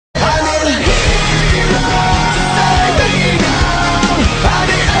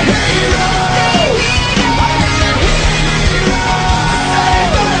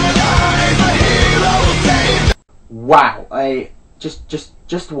wow.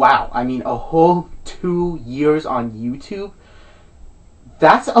 Just wow. I mean, a whole 2 years on YouTube.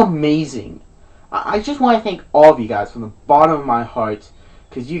 That's amazing. I just want to thank all of you guys from the bottom of my heart,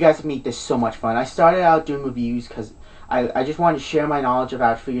 because you guys have made this so much fun. I started out doing reviews because I just wanted to share my knowledge of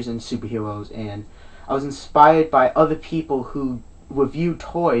action figures and superheroes, and I was inspired by other people who review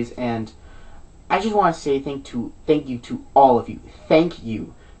toys, and I just want to say thank you to all of you. Thank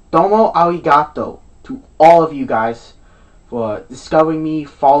you. Domo arigato to all of you guys for discovering me,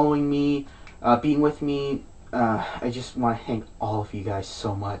 following me, being with me. I just want to thank all of you guys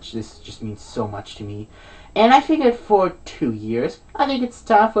so much. This just means so much to me. And I figured for 2 years, I think it's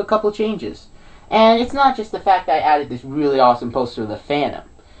time for a couple changes. And it's not just the fact that I added this really awesome poster of the Phantom.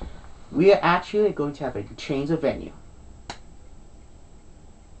 We are actually going to have a change of venue.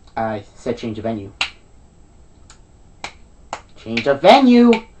 I said change of venue. Change of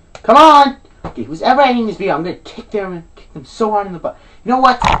venue! Come on! Okay, who's ever editing this video, I'm gonna kick them so hard in the butt. You know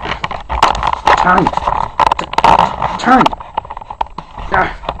what? Turn! Turn!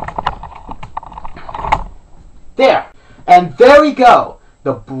 There! And there we go!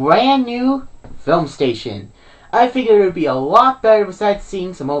 The brand new film station. I figured it would be a lot better besides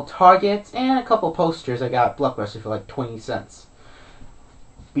seeing some old Targets and a couple posters I got at Blockbuster for like 20 cents.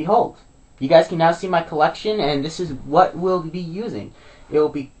 Behold, you guys can now see my collection, and this is what we'll be using. It will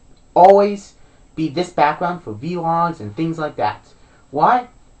be always be this background for vlogs and things like that. Why?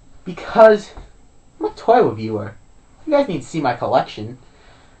 Because I'm a toy reviewer. You guys need to see my collection.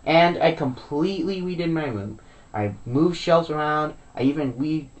 And I completely redid my room. I moved shelves around.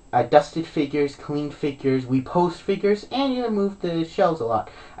 I dusted figures, cleaned figures, reposed figures, and even moved the shelves a lot.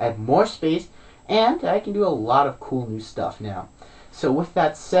 I have more space, and I can do a lot of cool new stuff now. So with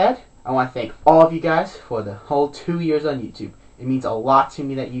that said, I want to thank all of you guys for the whole 2 years on YouTube. It means a lot to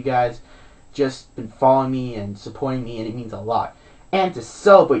me that you guys just been following me and supporting me, and it means a lot. And to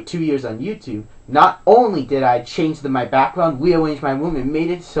celebrate 2 years on YouTube, not only did I change my background, rearrange my room, and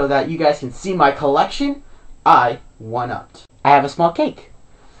made it so that you guys can see my collection, I one-upped. I have a small cake.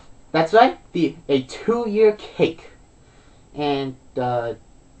 That's right, a 2-year cake. And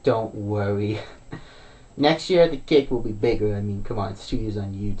don't worry. Next year the cake will be bigger. I mean, come on, it's 2 years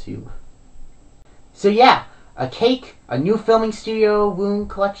on YouTube. So yeah, a cake, a new filming studio, room,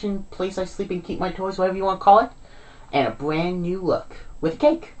 collection, place I sleep and keep my toys, whatever you want to call it, and a brand new look with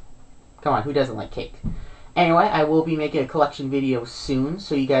cake. Come on, who doesn't like cake? Anyway, I will be making a collection video soon,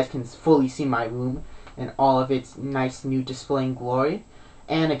 so you guys can fully see my room and all of its nice new display and glory.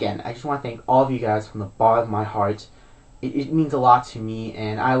 And again, I just want to thank all of you guys from the bottom of my heart. It means a lot to me,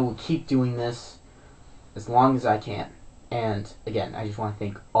 and I will keep doing this as long as I can. And again, I just want to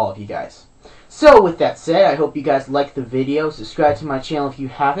thank all of you guys. So with that said, I hope you guys liked the video. Subscribe to my channel if you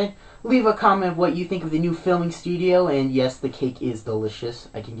haven't. Leave a comment of what you think of the new filming studio. And yes, the cake is delicious.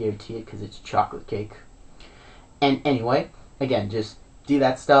 I can guarantee it because it's chocolate cake. And anyway, again, just do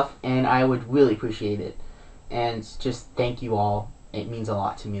that stuff and I would really appreciate it. And just thank you all. It means a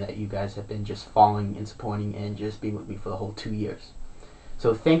lot to me that you guys have been just following and supporting and just being with me for the whole 2 years.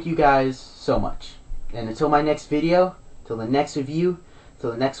 So thank you guys so much. And until my next video, till the next review,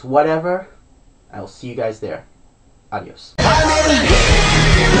 till the next whatever, I will see you guys there. Adios. I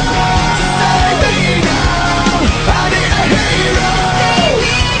need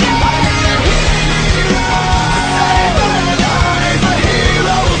a hero.